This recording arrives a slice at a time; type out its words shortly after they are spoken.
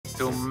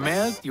to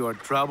melt your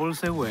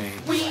troubles away.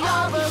 We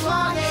all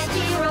belong at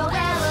Hero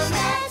Elementary.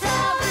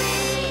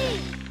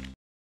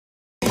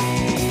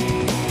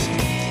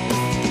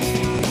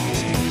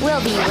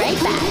 We'll be right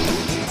back.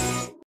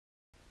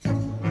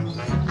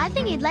 I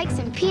think he'd like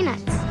some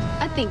peanuts.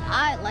 I think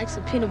I'd like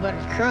some peanut butter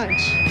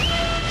crunch.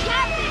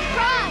 Captain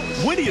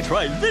Crunch! When do you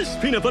try this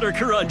peanut butter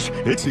crunch?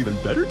 It's even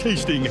better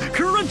tasting.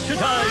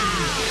 Crunch-a-time!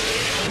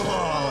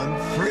 Oh,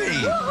 I'm free.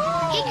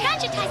 He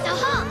crunch-a-ties the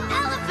whole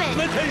elephant.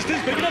 The taste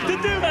is big enough to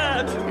do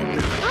that!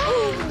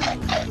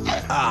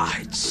 Ah,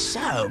 it's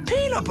so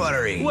peanut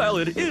buttery. Well,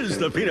 it is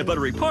the peanut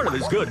buttery part of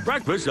this good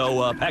breakfast,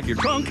 so pack your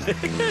trunk and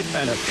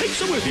take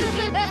some with you.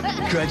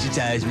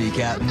 Crunch-a-ties me,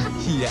 Captain.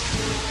 Yeah.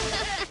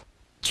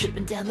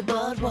 Tripping down the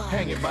boardwalk,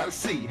 hanging by the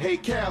sea. Hey,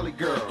 Cali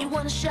girl, you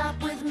wanna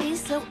shop with me?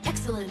 So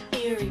excellent.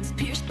 Earrings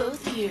pierce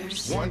both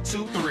ears. 1,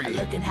 2, 3.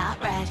 Looking hot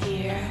right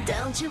here.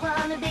 Don't you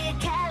wanna be a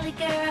Cali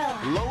girl?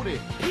 Loaded.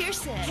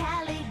 Pierce it.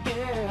 Cali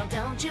girl.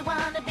 Don't you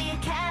wanna be a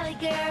Cali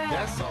girl?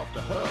 That's off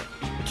the hook.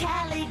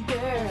 Cali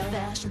girl.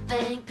 Fashion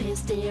thing,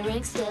 pierced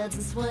earrings, studs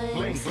and swings.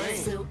 Bling, bling.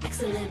 So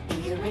excellent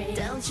earrings.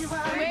 Don't you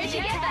wanna Where'd be you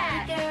a get Cali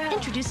that? girl?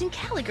 Introducing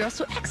CaliGirl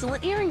So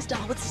Excellent Earrings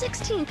Doll with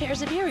 16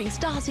 pairs of earrings,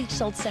 dolls each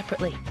sold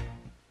separately.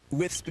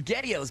 With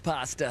SpaghettiO's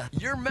pasta,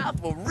 your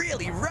mouth will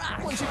really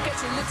rock. Once you get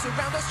your lips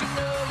around us, you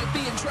know you'll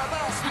be in trouble.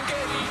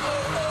 Spaghetti,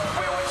 oh, oh,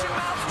 where was your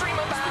mouth dream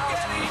about?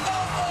 Spaghetti, oh,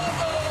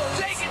 oh, oh,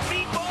 take it,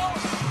 people.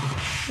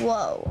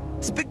 Whoa.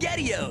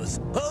 SpaghettiO's,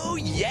 oh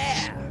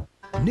yeah!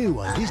 New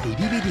on Disney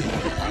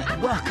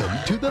DVD. Welcome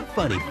to the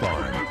Funny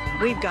Farm.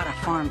 We've got a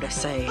farm to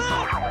save.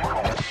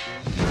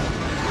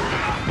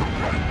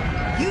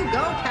 You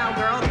go,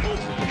 cowgirl.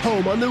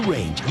 Home on the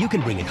Range. You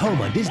can bring it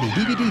home on Disney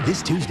DVD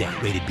this Tuesday.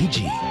 Rated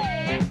PG.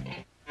 Let's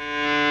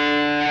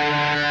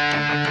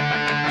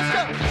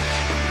go.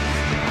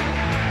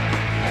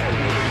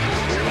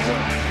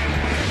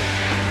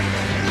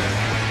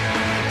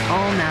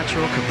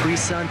 All-natural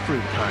Caprisun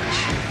fruit punch.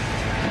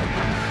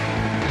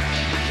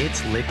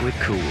 It's liquid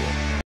cool.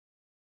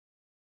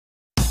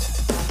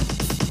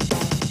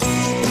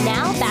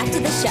 Now back to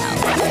the show.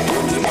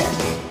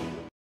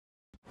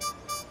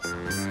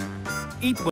 Eat